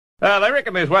They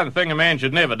reckon there's one thing a man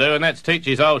should never do, and that's teach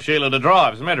his old Sheila to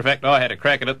drive. As a matter of fact, I had a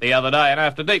crack at it the other day, and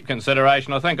after deep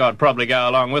consideration, I think I'd probably go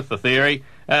along with the theory.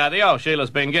 The old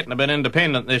Sheila's been getting a bit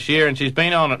independent this year, and she's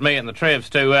been on at me and the Trevs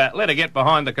to let her get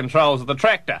behind the controls of the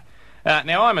tractor.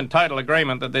 Now, I'm in total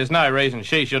agreement that there's no reason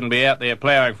she shouldn't be out there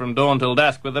ploughing from dawn till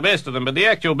dusk with the best of them, but the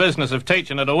actual business of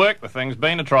teaching her to work the thing's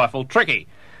been a trifle tricky.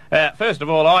 First of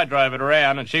all, I drove it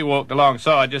around and she walked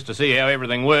alongside just to see how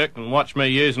everything worked and watched me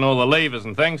using all the levers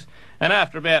and things. And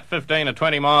after about 15 or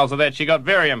 20 miles of that, she got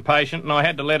very impatient and I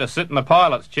had to let her sit in the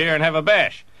pilot's chair and have a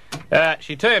bash.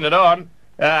 She turned it on,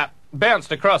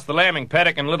 bounced across the lambing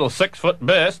paddock in little 6-foot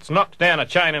bursts, knocked down a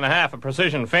chain and a half of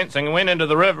precision fencing and went into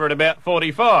the river at about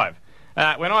 45.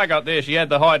 When I got there, she had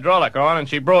the hydraulic on and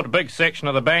she brought a big section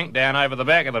of the bank down over the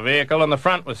back of the vehicle and the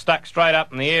front was stuck straight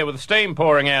up in the air with steam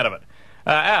pouring out of it.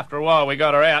 After a while, we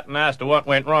got her out and asked her what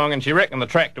went wrong, and she reckoned the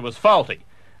tractor was faulty.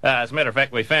 As a matter of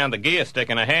fact, we found the gear stick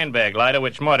in a handbag later,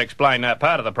 which might explain that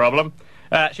part of the problem.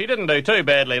 She didn't do too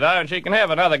badly, though, and she can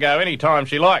have another go any time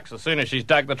she likes as soon as she's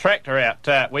dug the tractor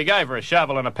out. We gave her a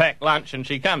shovel and a packed lunch, and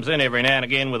she comes in every now and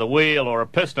again with a wheel or a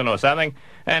piston or something,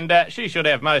 and she should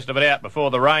have most of it out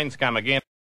before the rains come again.